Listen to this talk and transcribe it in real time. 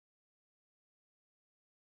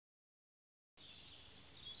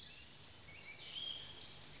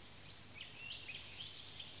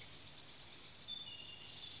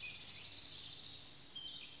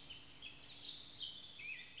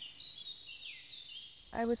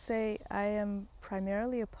I would say I am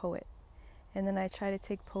primarily a poet, and then I try to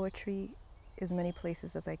take poetry as many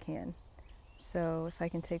places as I can. So if I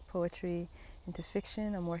can take poetry into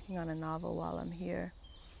fiction, I'm working on a novel while I'm here.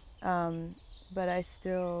 Um, but I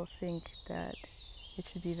still think that it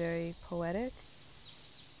should be very poetic.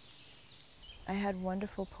 I had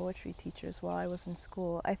wonderful poetry teachers while I was in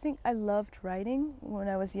school. I think I loved writing when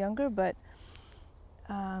I was younger,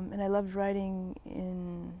 and I loved writing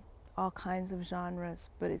in all kinds of genres,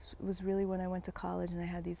 but it was really when I went to college and I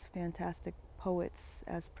had these fantastic poets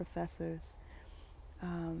as professors.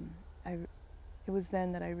 Um, I, it was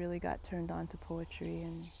then that I really got turned on to poetry.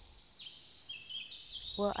 And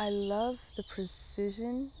well, I love the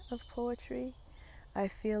precision of poetry. I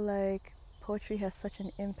feel like poetry has such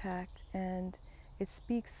an impact, and it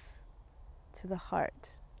speaks to the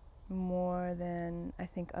heart more than I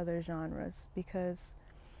think other genres, because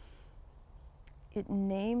it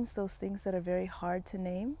names those things that are very hard to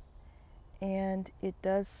name, and it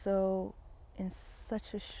does so in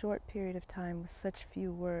such a short period of time with such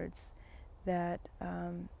few words that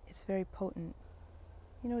it's very potent.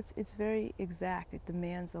 You know, it's very exact. It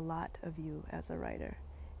demands a lot of you as a writer,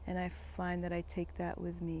 and I find that I take that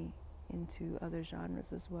with me into other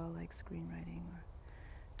genres as well, like screenwriting or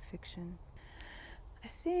fiction. I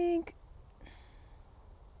think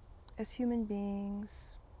as human beings,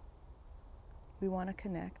 we want to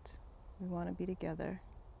connect, we want to be together,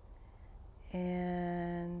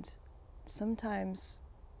 and sometimes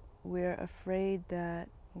we're afraid that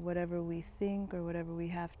whatever we think or whatever we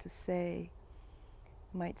have to say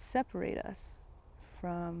might separate us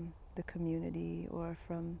from the community or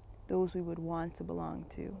from those we would want to belong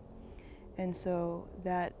to. And so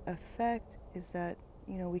that effect is that,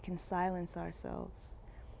 you know, we can silence ourselves.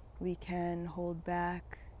 We can hold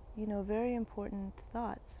back, you know, very important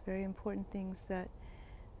thoughts, very important things that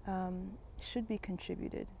should be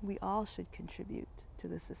contributed. We all should contribute to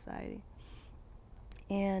the society.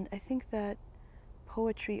 And I think that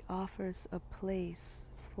poetry offers a place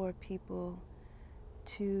for people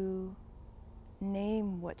to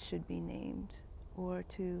name what should be named, or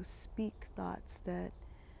to speak thoughts that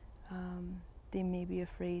they may be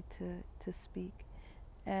afraid to speak.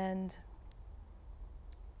 And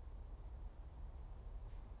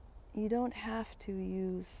you don't have to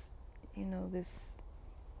use, you know, this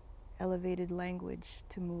elevated language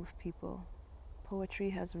to move people.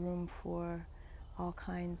 Poetry has room for all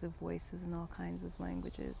kinds of voices and all kinds of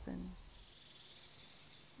languages. And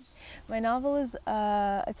my novel is,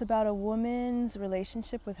 it's about a woman's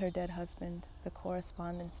relationship with her dead husband, the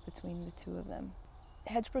correspondence between the two of them.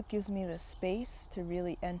 Hedgebrook gives me the space to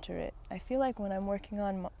really enter it. I feel like when I'm working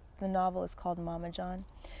on, the novel is called Mama John.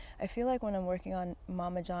 I feel like when I'm working on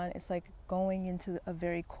Mama John, it's like going into a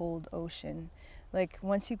very cold ocean. Like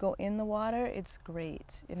once you go in the water, it's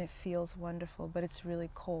great and it feels wonderful, but it's really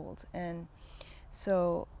cold. And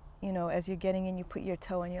so, you know, as you're getting in, you put your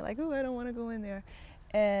toe and you're like, oh, I don't want to go in there.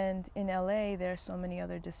 And in LA, there are so many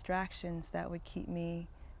other distractions that would keep me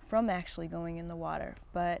from actually going in the water.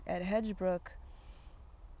 But at Hedgebrook,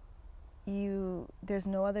 there's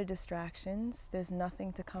no other distractions. There's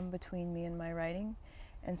nothing to come between me and my writing.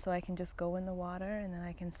 And so I can just go in the water, and then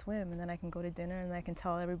I can swim, and then I can go to dinner, and I can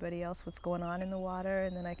tell everybody else what's going on in the water,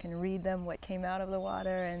 and then I can read them what came out of the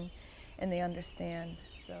water, and they understand.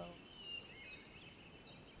 So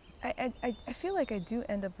I feel like I do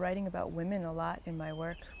end up writing about women a lot in my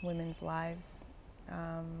work, women's lives,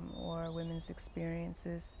 or women's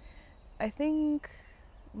experiences. I think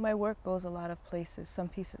my work goes a lot of places. Some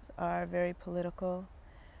pieces are very political.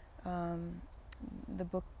 The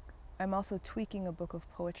book, I'm also tweaking a book of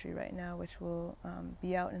poetry right now, which will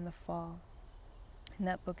be out in the fall. And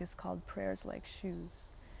that book is called Prayers Like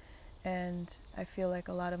Shoes. And I feel like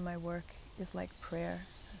a lot of my work is like prayer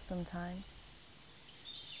sometimes.